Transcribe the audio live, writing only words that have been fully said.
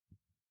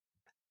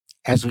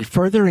As we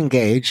further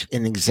engage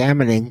in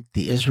examining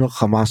the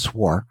Israel-Hamas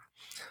war,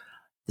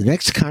 the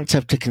next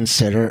concept to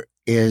consider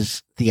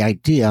is the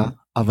idea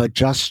of a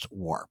just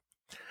war.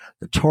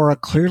 The Torah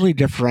clearly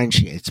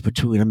differentiates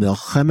between a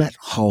milchemet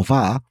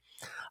chovah,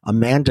 a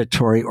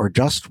mandatory or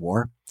just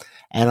war,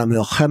 and a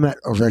milchemet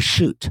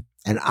reshut,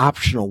 an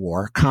optional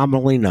war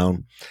commonly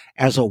known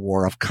as a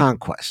war of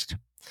conquest.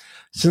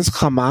 Since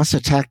Hamas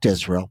attacked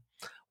Israel,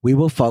 we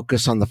will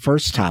focus on the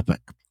first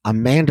topic, a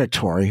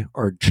mandatory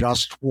or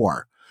just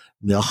war,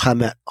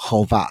 milchemet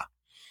chovah.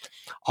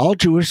 All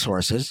Jewish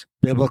sources,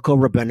 biblical,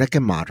 rabbinic,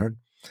 and modern,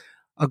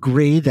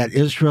 agree that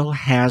Israel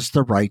has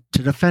the right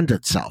to defend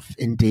itself,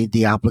 indeed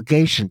the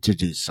obligation to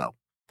do so.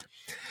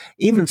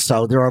 Even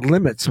so, there are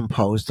limits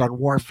imposed on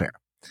warfare,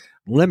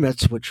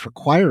 limits which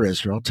require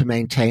Israel to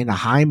maintain a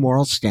high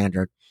moral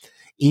standard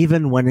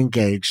even when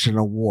engaged in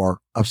a war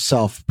of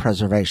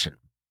self-preservation.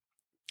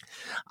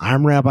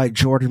 I'm Rabbi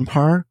Jordan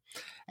Parr,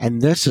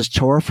 and this is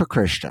Torah for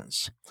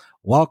Christians.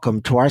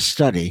 Welcome to our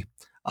study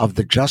of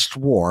the just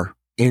war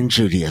in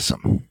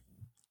Judaism.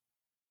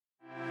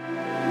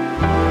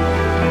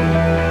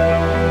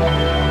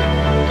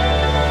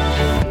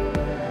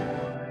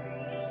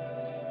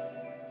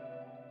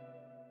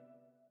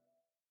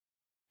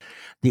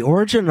 The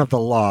origin of the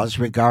laws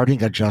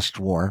regarding a just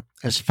war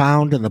is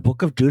found in the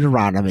book of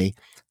Deuteronomy,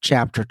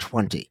 chapter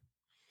 20.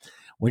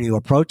 When you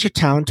approach a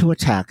town to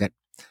attack it,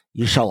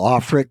 you shall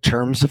offer it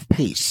terms of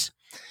peace.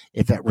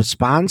 If it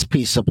responds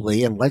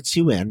peaceably and lets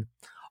you in,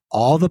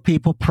 all the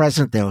people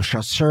present there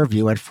shall serve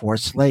you at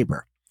forced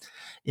labor.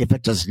 If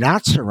it does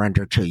not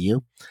surrender to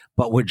you,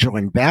 but would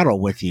join battle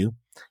with you,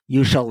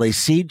 you shall lay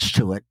siege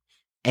to it,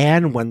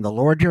 and when the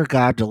Lord your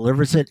God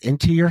delivers it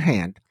into your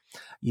hand,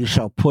 you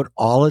shall put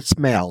all its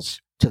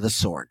males to the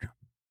sword.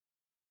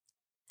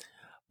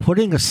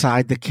 Putting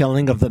aside the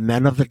killing of the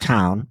men of the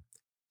town,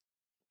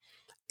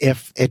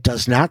 if it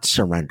does not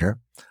surrender,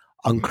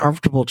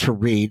 uncomfortable to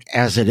read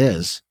as it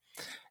is,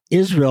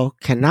 Israel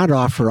cannot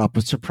offer up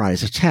a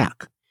surprise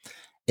attack.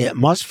 It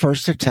must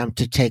first attempt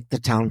to take the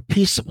town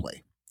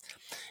peaceably.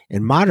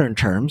 In modern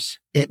terms,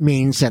 it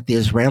means that the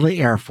Israeli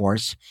Air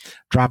Force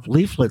dropped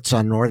leaflets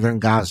on northern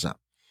Gaza,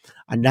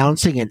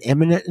 announcing an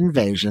imminent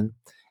invasion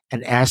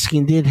and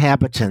asking the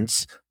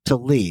inhabitants to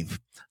leave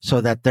so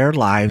that their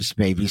lives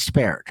may be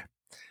spared.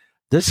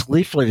 This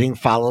leafleting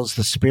follows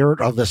the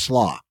spirit of this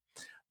law,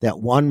 that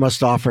one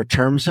must offer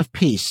terms of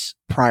peace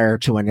prior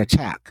to an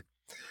attack.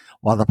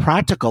 While the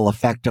practical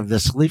effect of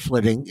this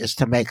leafleting is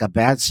to make a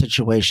bad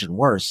situation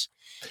worse,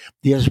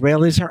 the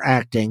Israelis are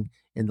acting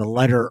in the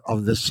letter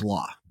of this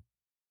law.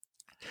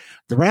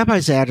 The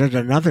rabbis added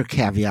another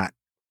caveat,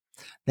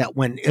 that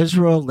when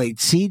Israel laid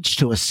siege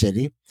to a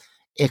city,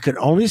 it could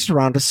only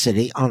surround a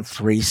city on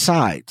three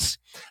sides.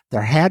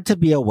 There had to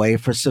be a way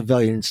for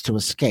civilians to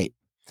escape.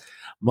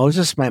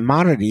 Moses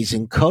Maimonides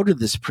encoded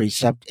this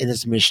precept in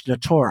his Mishnah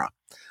Torah,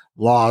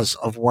 Laws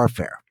of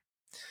Warfare.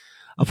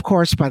 Of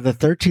course, by the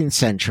 13th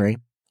century,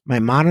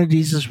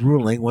 Maimonides'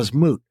 ruling was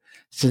moot,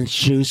 since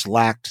Jews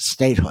lacked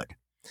statehood.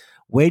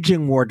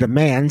 Waging war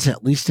demands,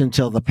 at least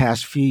until the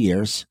past few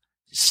years,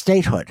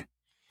 statehood.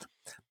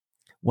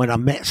 When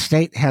a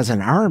state has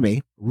an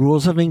army,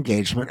 rules of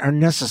engagement are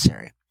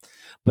necessary.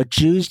 But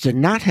Jews did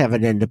not have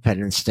an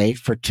independent state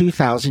for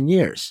 2,000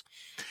 years,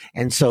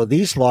 and so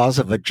these laws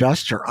of a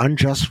just or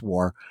unjust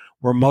war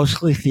were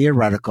mostly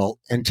theoretical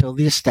until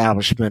the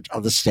establishment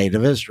of the State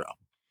of Israel.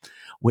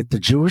 With the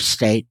Jewish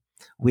state,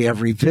 we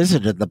have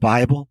revisited the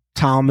Bible,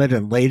 Talmud,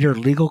 and later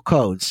legal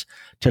codes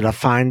to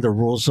define the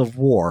rules of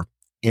war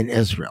in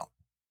Israel.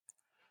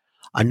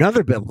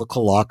 Another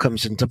biblical law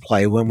comes into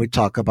play when we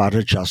talk about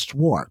a just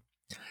war.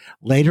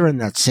 Later in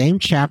that same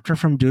chapter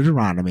from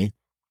Deuteronomy,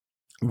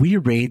 we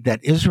read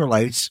that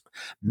Israelites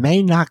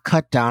may not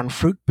cut down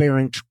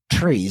fruit-bearing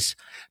trees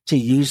to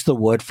use the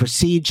wood for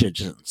siege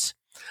engines.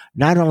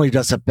 Not only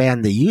does it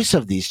ban the use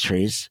of these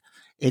trees,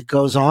 it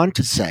goes on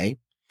to say,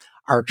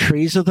 "Are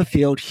trees of the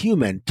field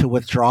human to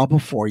withdraw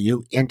before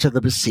you into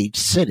the besieged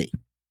city?"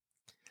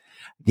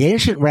 The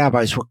ancient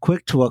rabbis were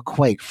quick to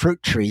equate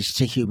fruit trees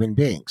to human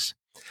beings.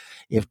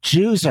 If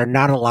Jews are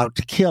not allowed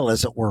to kill,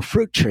 as it were,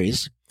 fruit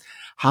trees,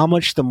 how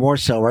much the more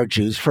so are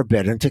Jews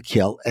forbidden to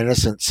kill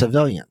innocent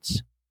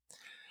civilians?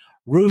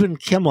 Reuven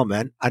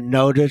Kimmelman, a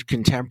noted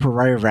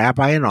contemporary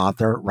rabbi and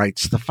author,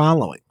 writes the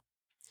following: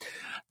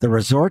 "The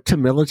resort to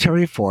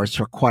military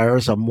force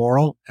requires a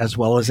moral as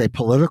well as a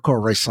political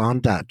raison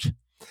d'etre.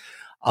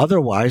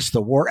 Otherwise,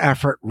 the war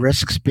effort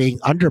risks being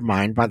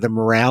undermined by the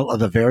morale of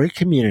the very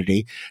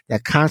community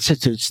that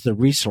constitutes the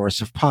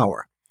resource of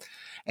power.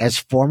 As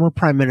former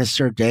Prime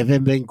Minister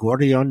David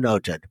Ben-Gurion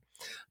noted,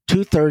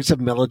 2/3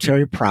 of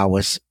military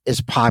prowess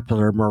is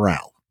popular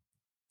morale."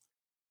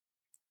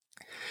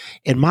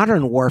 In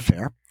modern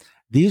warfare,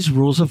 these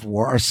rules of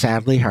war are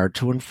sadly hard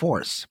to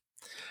enforce.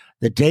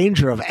 The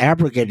danger of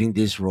abrogating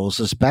these rules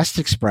is best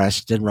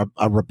expressed in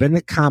a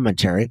rabbinic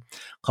commentary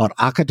called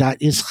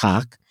Akadat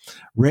Yitzchak,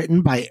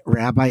 written by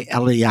Rabbi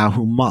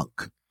Eliyahu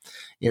Monk.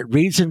 It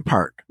reads in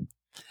part,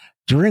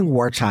 "During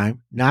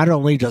wartime, not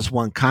only does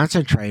one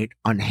concentrate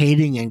on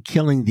hating and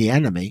killing the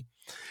enemy,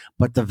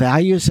 but the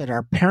values that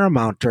are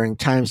paramount during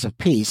times of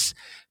peace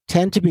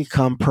tend to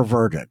become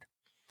perverted.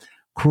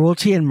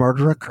 Cruelty and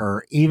murder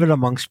occur even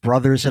amongst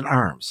brothers in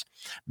arms,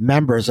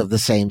 members of the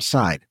same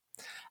side.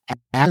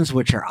 Actions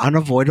which are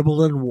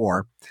unavoidable in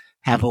war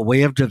have a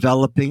way of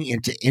developing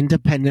into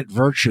independent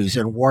virtues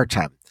in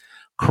wartime,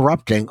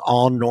 corrupting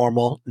all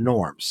normal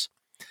norms.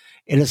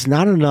 It is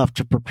not enough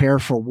to prepare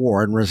for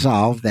war and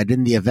resolve that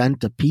in the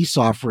event a peace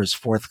offer is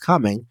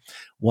forthcoming,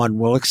 one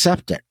will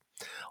accept it.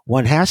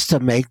 One has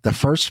to make the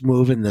first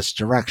move in this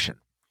direction.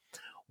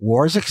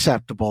 War is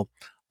acceptable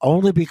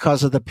only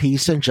because of the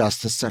peace and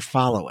justice that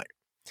follow it.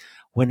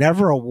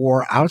 Whenever a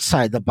war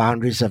outside the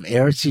boundaries of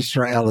Eretz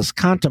Yisrael is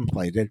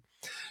contemplated,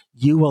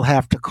 you will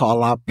have to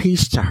call out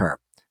peace to her.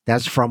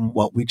 That's from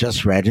what we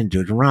just read in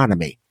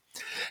Deuteronomy.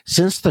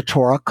 Since the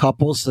Torah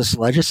couples this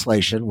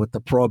legislation with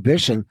the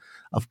prohibition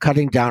of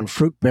cutting down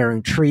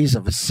fruit-bearing trees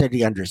of a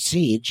city under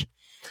siege,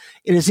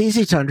 it is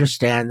easy to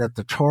understand that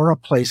the Torah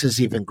places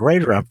even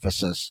greater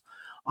emphasis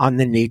on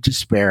the need to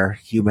spare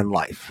human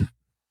life.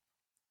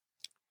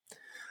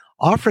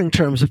 Offering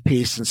terms of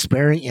peace and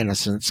sparing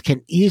innocents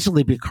can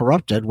easily be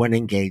corrupted when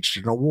engaged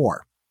in a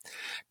war.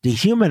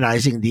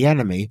 Dehumanizing the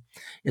enemy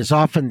is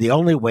often the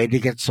only way to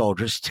get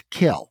soldiers to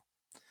kill.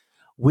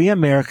 We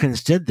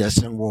Americans did this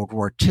in World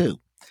War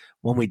II,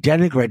 when we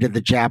denigrated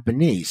the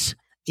Japanese,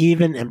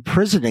 even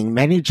imprisoning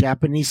many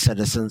Japanese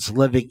citizens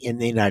living in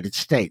the United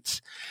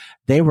States.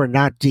 They were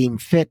not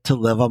deemed fit to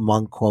live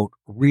among, quote,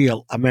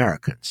 real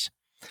Americans.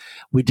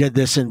 We did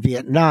this in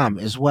Vietnam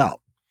as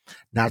well.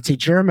 Nazi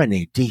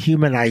Germany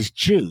dehumanized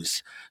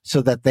Jews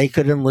so that they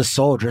could enlist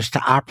soldiers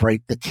to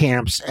operate the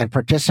camps and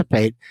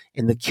participate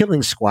in the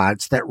killing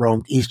squads that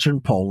roamed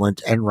eastern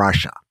Poland and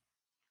Russia.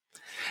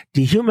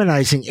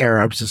 Dehumanizing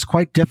Arabs is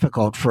quite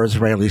difficult for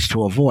Israelis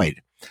to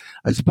avoid,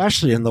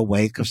 especially in the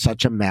wake of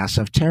such a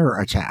massive terror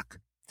attack.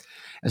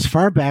 As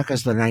far back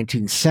as the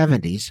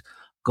 1970s,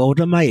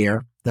 Golda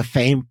Meir, the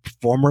famed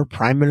former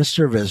Prime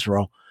Minister of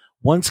Israel,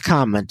 once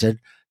commented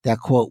that,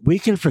 quote, we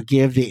can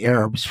forgive the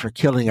Arabs for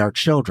killing our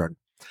children,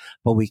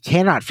 but we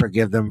cannot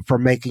forgive them for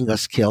making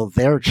us kill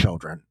their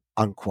children,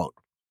 unquote.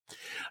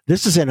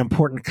 This is an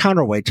important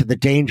counterweight to the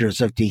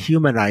dangers of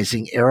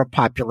dehumanizing Arab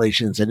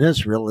populations in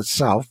Israel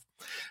itself,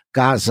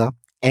 Gaza,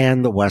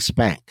 and the West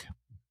Bank.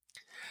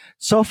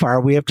 So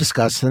far, we have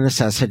discussed the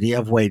necessity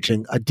of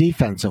waging a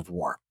defensive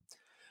war.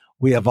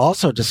 We have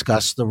also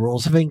discussed the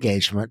rules of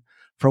engagement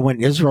for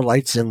when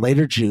Israelites and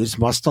later Jews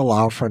must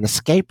allow for an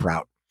escape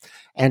route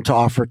and to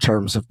offer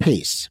terms of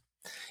peace.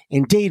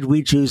 Indeed,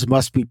 we Jews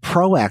must be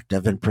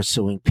proactive in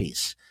pursuing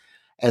peace.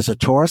 As the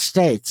Torah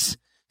states,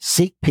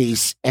 seek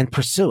peace and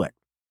pursue it.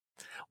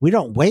 We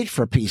don't wait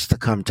for peace to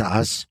come to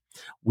us.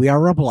 We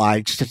are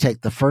obliged to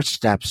take the first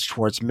steps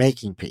towards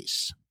making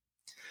peace.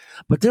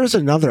 But there's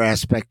another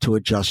aspect to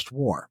a just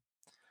war.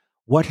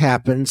 What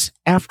happens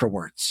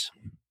afterwards?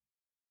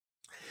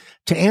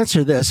 To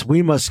answer this,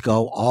 we must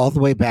go all the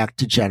way back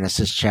to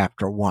Genesis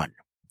chapter 1.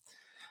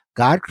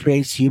 God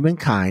creates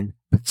humankind,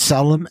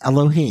 B'Tselem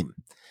Elohim,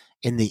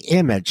 in the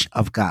image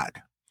of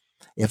God.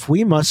 If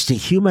we must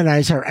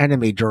dehumanize our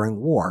enemy during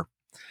war,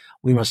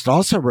 we must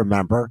also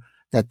remember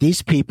that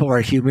these people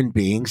are human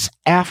beings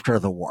after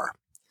the war.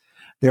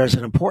 There is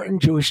an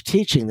important Jewish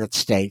teaching that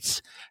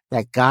states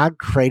that God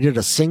created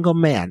a single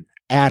man,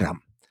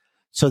 Adam,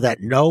 so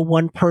that no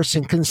one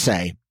person can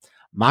say,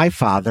 my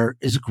father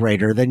is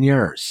greater than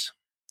yours.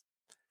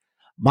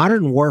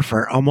 Modern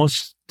warfare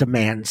almost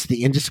demands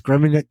the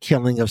indiscriminate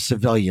killing of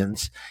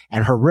civilians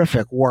and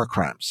horrific war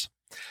crimes.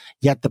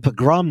 Yet the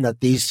pogrom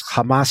that these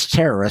Hamas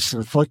terrorists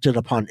inflicted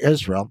upon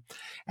Israel,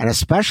 and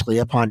especially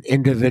upon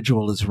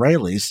individual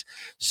Israelis,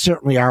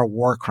 certainly are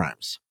war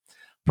crimes.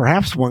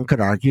 Perhaps one could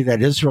argue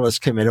that Israel has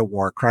committed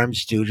war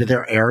crimes due to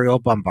their aerial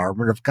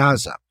bombardment of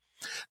Gaza.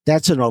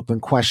 That's an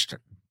open question.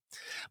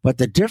 But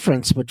the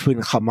difference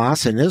between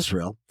Hamas and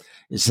Israel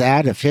is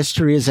that, if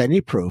history is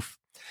any proof,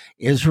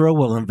 Israel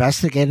will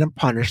investigate and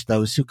punish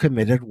those who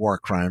committed war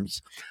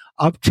crimes,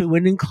 up to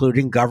and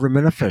including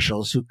government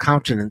officials who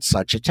countenance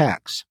such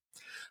attacks.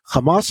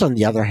 Hamas, on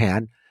the other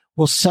hand,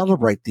 will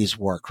celebrate these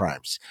war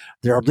crimes.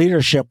 Their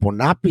leadership will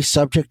not be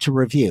subject to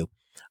review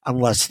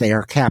unless they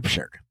are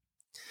captured.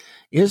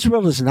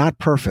 Israel is not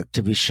perfect,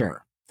 to be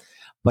sure,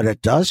 but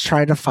it does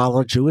try to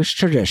follow Jewish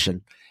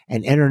tradition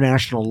and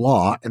international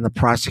law in the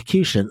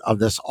prosecution of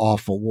this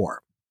awful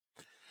war.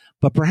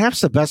 But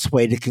perhaps the best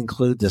way to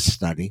conclude this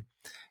study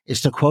is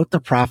to quote the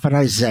prophet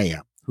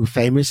Isaiah, who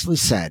famously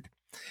said,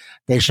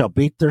 they shall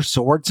beat their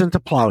swords into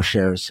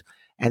plowshares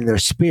and their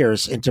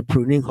spears into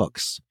pruning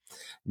hooks.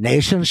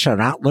 Nation shall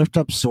not lift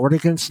up sword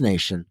against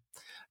nation,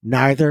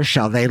 neither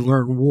shall they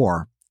learn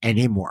war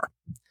any more.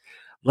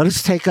 Let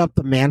us take up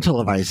the mantle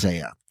of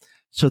Isaiah,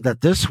 so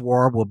that this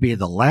war will be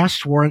the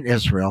last war in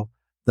Israel,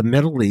 the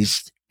Middle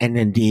East, and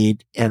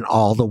indeed in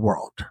all the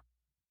world.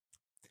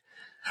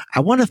 I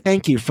want to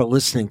thank you for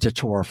listening to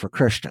Torah for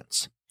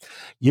Christians.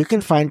 You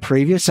can find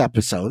previous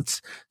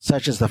episodes,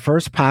 such as the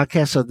first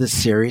podcast of this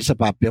series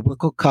about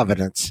biblical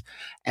covenants,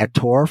 at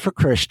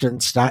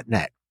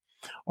torahforchristians.net,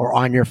 or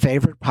on your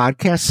favorite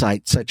podcast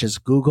site such as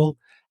Google,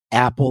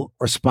 Apple,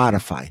 or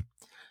Spotify.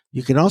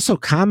 You can also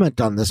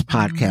comment on this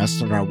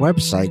podcast on our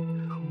website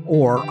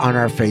or on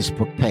our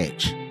Facebook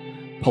page.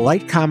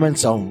 Polite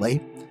comments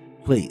only,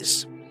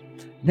 please.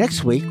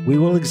 Next week, we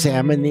will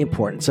examine the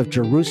importance of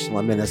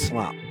Jerusalem in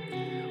Islam.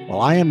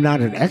 While I am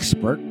not an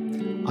expert,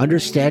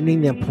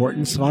 understanding the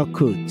importance of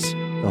Al-Quds,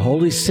 the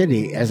holy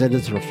city as it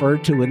is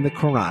referred to in the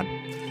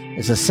Quran,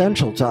 is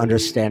essential to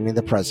understanding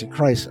the present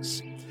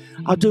crisis.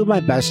 I'll do my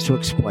best to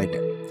explain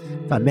it.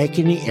 If I make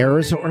any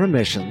errors or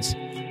omissions,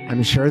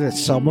 I'm sure that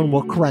someone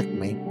will correct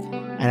me,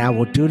 and I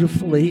will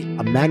dutifully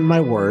amend my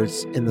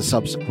words in the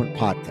subsequent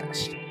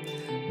podcast.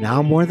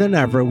 Now more than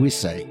ever, we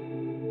say,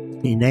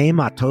 Hinei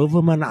ma tov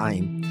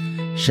u'mana'im,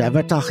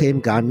 shevet achim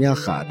gam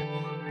yachad.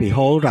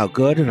 Behold how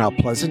good and how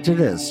pleasant it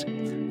is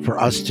for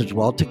us to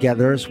dwell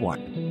together as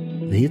one.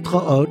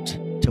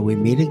 L'hitraot, till we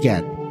meet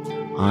again.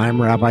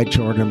 I'm Rabbi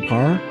Jordan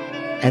Parr,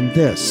 and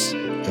this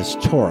is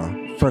Torah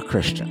for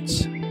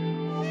Christians.